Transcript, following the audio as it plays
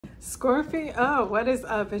Scorpio, what is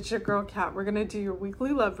up? It's your girl Kat. We're going to do your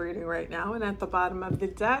weekly love reading right now. And at the bottom of the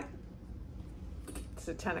deck, it's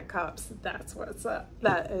the Ten of Cups. That's what's up.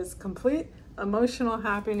 That is complete emotional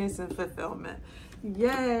happiness and fulfillment.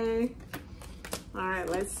 Yay. All right,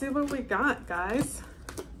 let's see what we got, guys.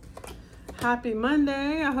 Happy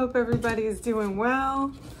Monday. I hope everybody is doing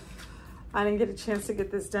well. I didn't get a chance to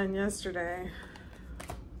get this done yesterday.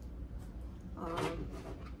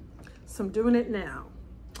 So I'm doing it now.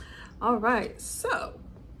 All right, so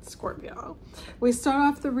Scorpio, we start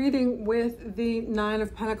off the reading with the Nine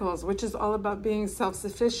of Pentacles, which is all about being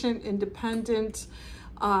self-sufficient, independent.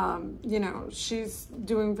 You know, she's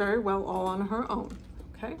doing very well all on her own,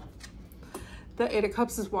 okay? The Eight of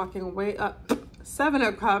Cups is walking way up. Seven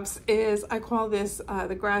of Cups is, I call this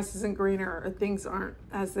the grass isn't greener, or things aren't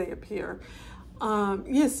as they appear.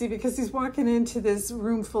 Yeah, see, because he's walking into this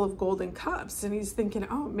room full of golden cups and he's thinking,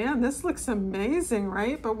 oh man, this looks amazing,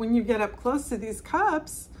 right? But when you get up close to these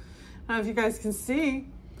cups, I don't know if you guys can see,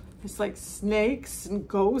 it's like snakes and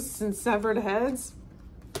ghosts and severed heads.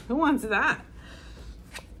 Who wants that?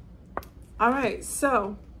 All right,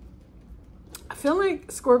 so I feel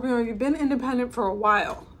like, Scorpio, you've been independent for a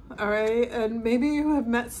while, all right? And maybe you have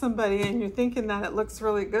met somebody and you're thinking that it looks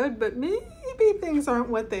really good, but maybe things aren't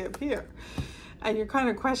what they appear. And you're kind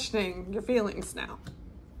of questioning your feelings now.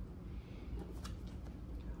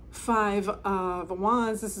 Five of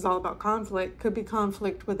Wands, this is all about conflict. Could be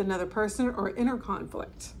conflict with another person or inner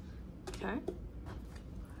conflict, okay?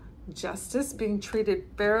 Justice, being treated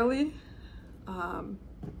fairly.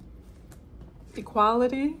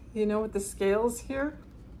 Equality, you know, with the scales here.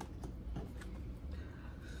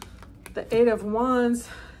 The Eight of Wands,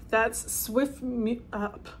 that's swift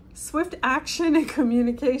action and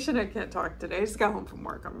communication. I can't talk today. I just got home from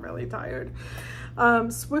work. I'm really tired.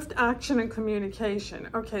 Swift action and communication.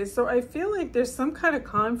 Okay, so I feel like there's some kind of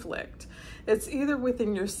conflict. It's either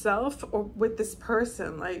within yourself or with this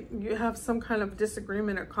person. Like you have some kind of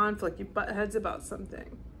disagreement or conflict. You butt heads about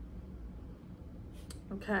something.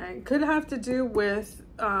 Okay, could have to do with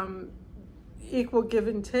equal give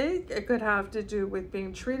and take. It could have to do with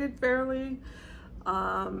being treated fairly.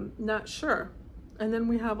 Not sure. And then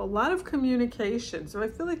we have a lot of communication. So I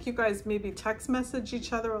feel like you guys maybe text message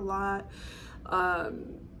each other a lot,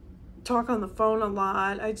 talk on the phone a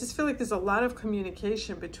lot. I just feel like there's a lot of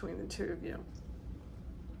communication between the two of you.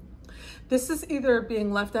 This is either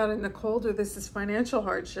being left out in the cold or this is financial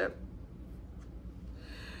hardship.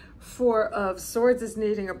 Four of Swords is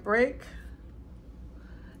needing a break.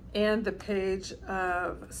 And the Page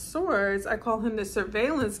of Swords, I call him the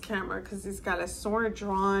surveillance camera because he's got a sword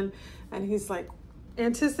drawn and he's like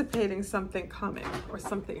anticipating something coming or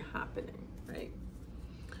something happening, right?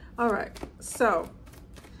 All right, so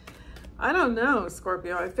I don't know,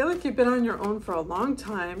 Scorpio. I feel like you've been on your own for a long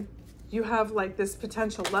time. You have like this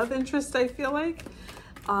potential love interest, I feel like.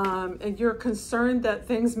 And you're concerned that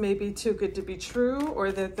things may be too good to be true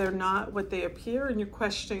or that they're not what they appear, and you're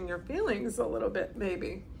questioning your feelings a little bit,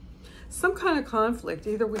 maybe. Some kind of conflict,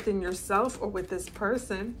 either within yourself or with this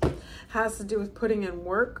person, has to do with putting in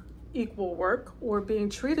work, equal work, or being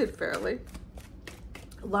treated fairly.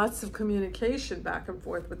 Lots of communication back and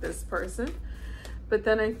forth with this person. But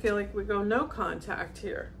then I feel like we go no contact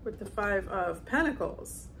here with the Five of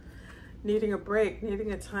Pentacles. Needing a break,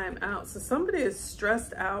 needing a time out. So somebody is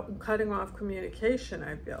stressed out and cutting off communication,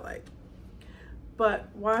 I feel like.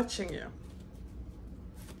 But watching you.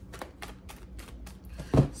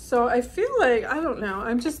 So I feel like, I don't know,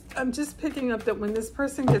 I'm just picking up that when this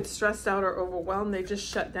person gets stressed out or overwhelmed, they just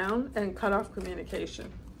shut down and cut off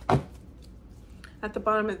communication. At the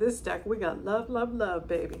bottom of this deck, we got love, love, love,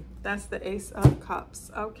 baby. That's the Ace of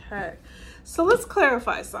Cups. Okay, so let's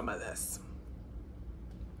clarify some of this.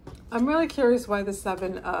 I'm really curious why the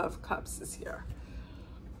Seven of Cups is here.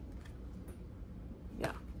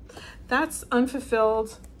 Yeah, that's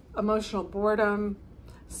unfulfilled emotional boredom.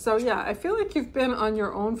 So yeah, I feel like you've been on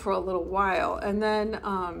your own for a little while, and then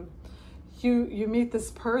you meet this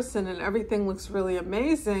person and everything looks really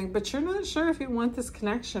amazing, but you're not sure if you want this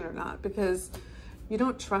connection or not because you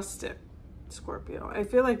don't trust it, Scorpio. I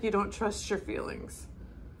feel like you don't trust your feelings.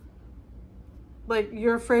 Like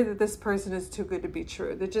you're afraid that this person is too good to be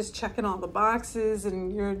true. They're just checking all the boxes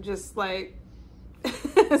and you're just like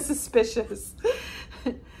suspicious.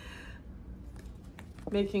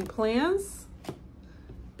 Making plans.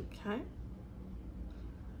 Okay.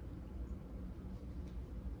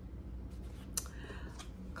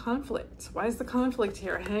 Conflict. Why is the conflict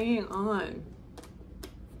here? Hanging on.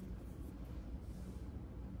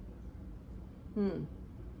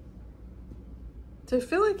 So I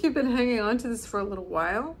feel like you've been hanging on to this for a little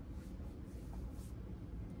while.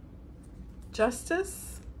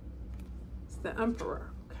 Justice. It's the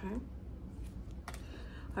Emperor, okay?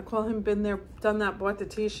 I call him been there, done that, bought the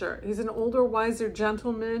t-shirt. He's an older, wiser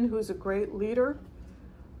gentleman who's a great leader,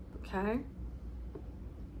 okay?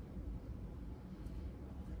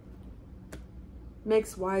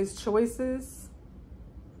 Makes wise choices.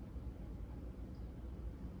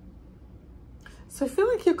 So I feel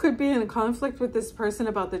like you could be in a conflict with this person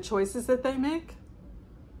about the choices that they make.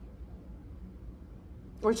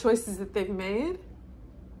 Or choices that they've made.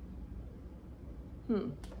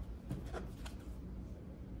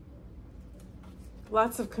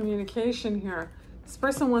 Lots of communication here. This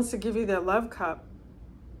person wants to give you their love cup.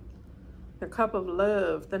 The cup of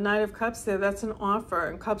love. The Knight of Cups there, that's an offer.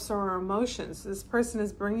 And cups are our emotions. This person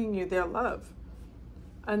is bringing you their love.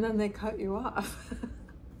 And then they cut you off.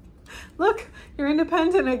 Look, you're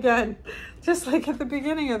independent again. Just like at the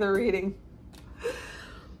beginning of the reading.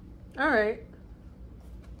 All right.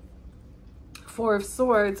 Four of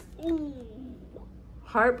Swords. Ooh.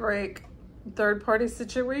 Heartbreak. Third party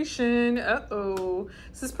situation. Uh-oh.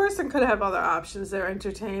 So this person could have other options. They're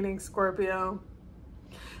entertaining, Scorpio.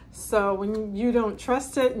 So when you don't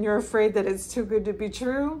trust it and you're afraid that it's too good to be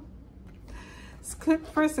true, this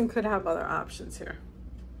person could have other options here.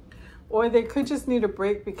 Or they could just need a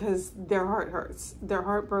break because their heart hurts. They're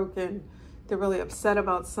heartbroken. They're really upset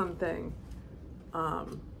about something. I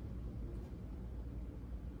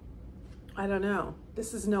don't know.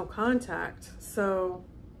 This is no contact. So,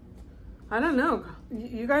 I don't know.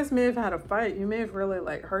 You guys may have had a fight. You may have really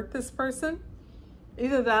like hurt this person.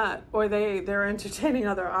 Either that or they're entertaining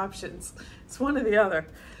other options. It's one or the other.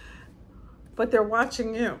 But they're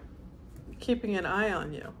watching you. Keeping an eye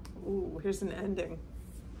on you. Ooh, here's an ending.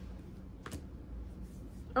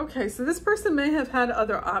 Okay, so this person may have had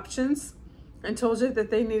other options and told you that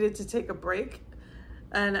they needed to take a break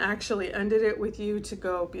and actually ended it with you to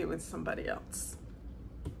go be with somebody else.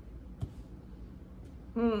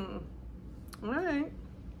 All right.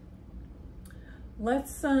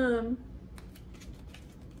 Let's pull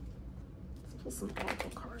some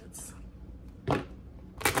oracle cards.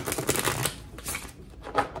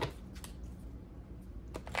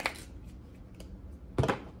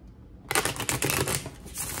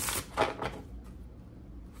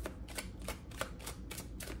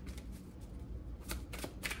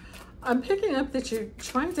 I'm picking up that you're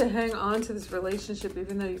trying to hang on to this relationship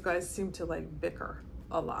even though you guys seem to like bicker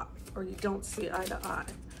a lot or you don't see eye to eye.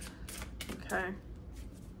 Okay.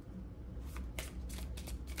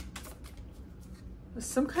 There's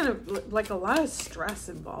some kind of like a lot of stress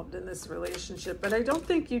involved in this relationship, but I don't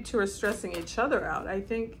think you two are stressing each other out. I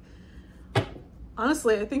think,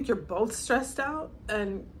 honestly, I think you're both stressed out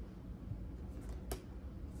and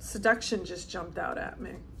seduction just jumped out at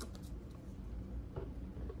me.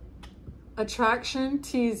 Attraction,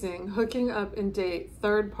 teasing, hooking up and date,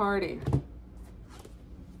 third party.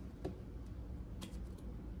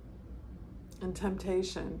 And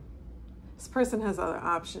temptation. This person has other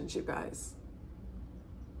options, you guys.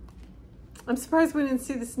 I'm surprised we didn't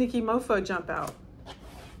see the sneaky mofo jump out.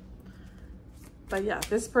 But yeah,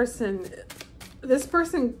 this person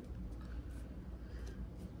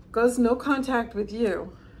goes no contact with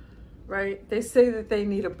you, right? They say that they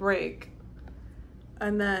need a break.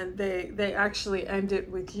 And then they actually end it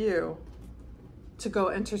with you to go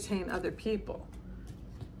entertain other people.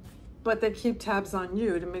 But they keep tabs on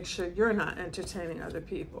you to make sure you're not entertaining other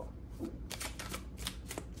people.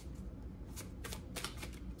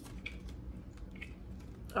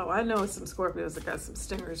 Oh, I know some Scorpios that got some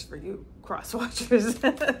stingers for you, cross watchers.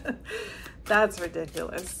 That's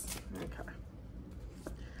ridiculous. Okay.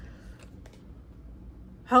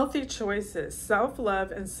 Healthy choices,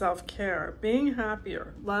 self-love and self-care, being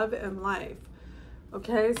happier, love and life.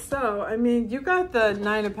 Okay, so, I mean, you got the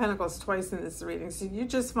Nine of Pentacles twice in this reading, so you're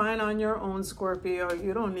just fine on your own, Scorpio.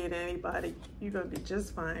 You don't need anybody. You're going to be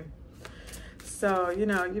just fine. So, you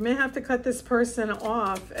know, you may have to cut this person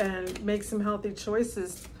off and make some healthy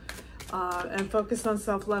choices and focus on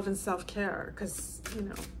self-love and self-care because, you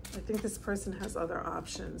know, I think this person has other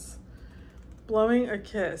options. Blowing a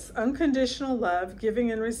kiss, unconditional love, giving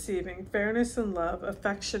and receiving, fairness and love,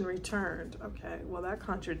 affection returned. Okay, well, that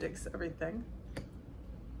contradicts everything.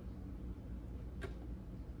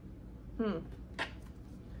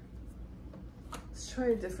 Let's try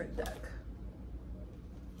a different deck.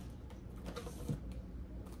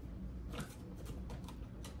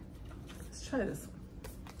 Let's try this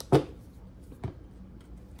one.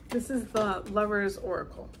 This is the Lover's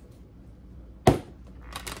Oracle.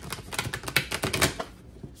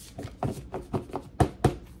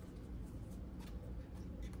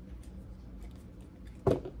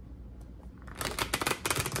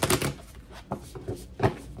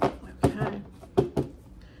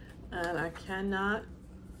 cannot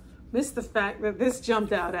miss the fact that this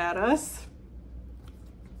jumped out at us.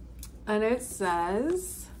 And it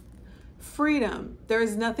says, freedom. There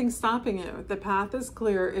is nothing stopping you. The path is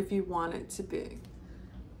clear if you want it to be.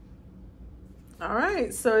 All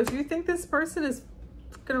right. So if you think this person is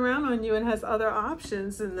fucking around on you and has other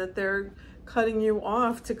options and that they're cutting you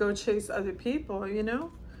off to go chase other people, you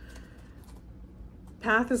know,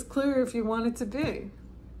 path is clear if you want it to be.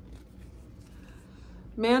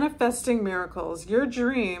 Manifesting miracles. Your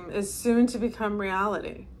dream is soon to become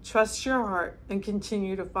reality. Trust your heart and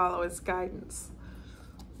continue to follow its guidance.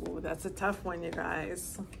 Ooh, that's a tough one, you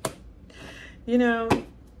guys. You know,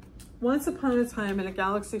 once upon a time in a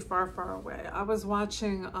galaxy far, far away, I was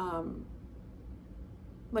watching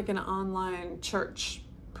like an online church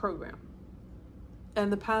program.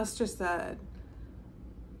 And the pastor said,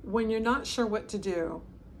 when you're not sure what to do,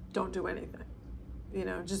 don't do anything. You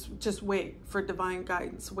know, just wait for divine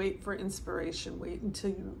guidance, wait for inspiration, wait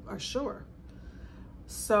until you are sure.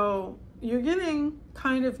 So you're getting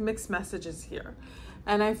kind of mixed messages here.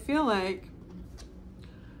 And I feel like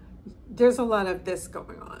there's a lot of this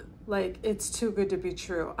going on. Like, it's too good to be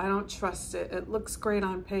true. I don't trust it. It looks great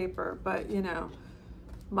on paper, but, you know,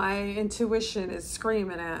 my intuition is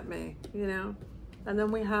screaming at me, you know? And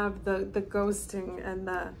then we have the ghosting and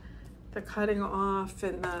the cutting off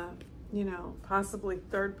and the, you know, possibly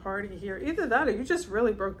third party here. Either that or you just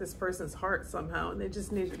really broke this person's heart somehow and they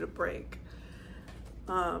just needed a break.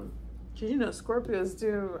 You know, Scorpios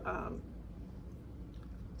do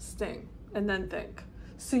sting and then think.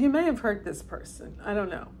 So you may have hurt this person. I don't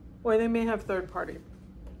know. Or they may have third party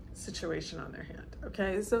situation on their hand.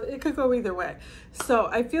 Okay, so it could go either way. So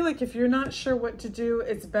I feel like if you're not sure what to do,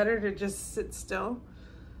 it's better to just sit still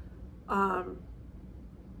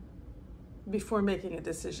before making a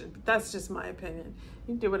decision. But that's just my opinion.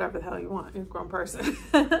 You can do whatever the hell you want. You're a grown person.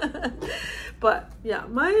 But yeah,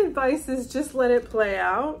 my advice is just let it play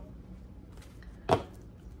out,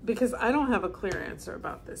 because I don't have a clear answer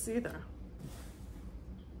about this either.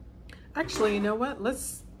 Actually, you know what?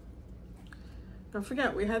 Don't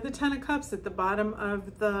forget, we had the 10 of Cups at the bottom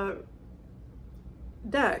of the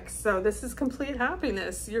deck. So this is complete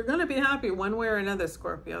happiness. You're going to be happy one way or another,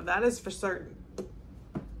 Scorpio. That is for certain.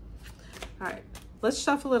 All right, let's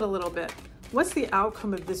shuffle it a little bit. What's the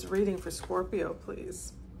outcome of this reading for Scorpio,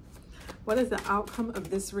 please? What is the outcome of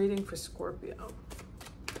this reading for Scorpio?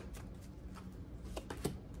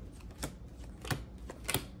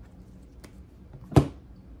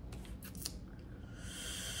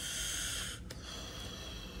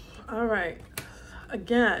 All right,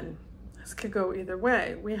 again, this could go either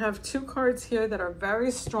way. We have two cards here that are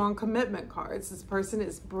very strong commitment cards. This person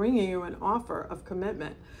is bringing you an offer of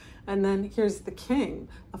commitment. And then here's the King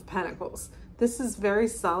of Pentacles. This is very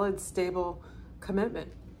solid, stable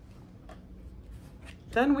commitment.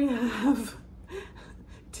 Then we have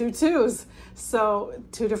two twos. So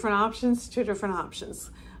two different options, two different options.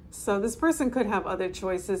 So this person could have other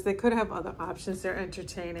choices. They could have other options they're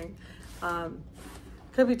entertaining.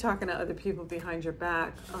 Could be talking to other people behind your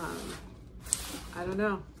back. I don't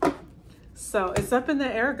know. So it's up in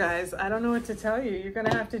the air, guys. I don't know what to tell you. You're going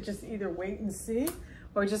to have to just either wait and see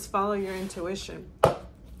or just follow your intuition.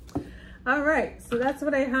 All right. So that's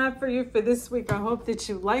what I have for you for this week. I hope that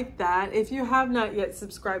you like that. If you have not yet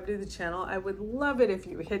subscribed to the channel, I would love it if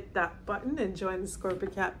you hit that button and join the Scorpio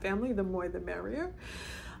Cat family. The more, the merrier.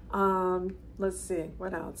 Let's see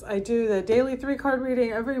what else. I do the daily 3-card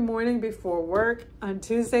reading every morning before work. On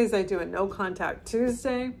Tuesdays, I do a no contact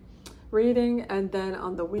Tuesday reading. And then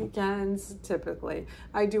on the weekends, typically,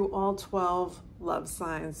 I do all 12 love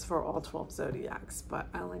signs for all 12 zodiacs, but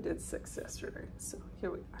I only did 6 yesterday. So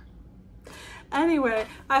here we are. Anyway,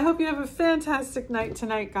 I hope you have a fantastic night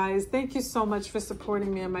tonight, guys. Thank you so much for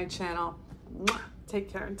supporting me on my channel.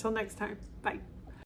 Take care. Until next time. Bye.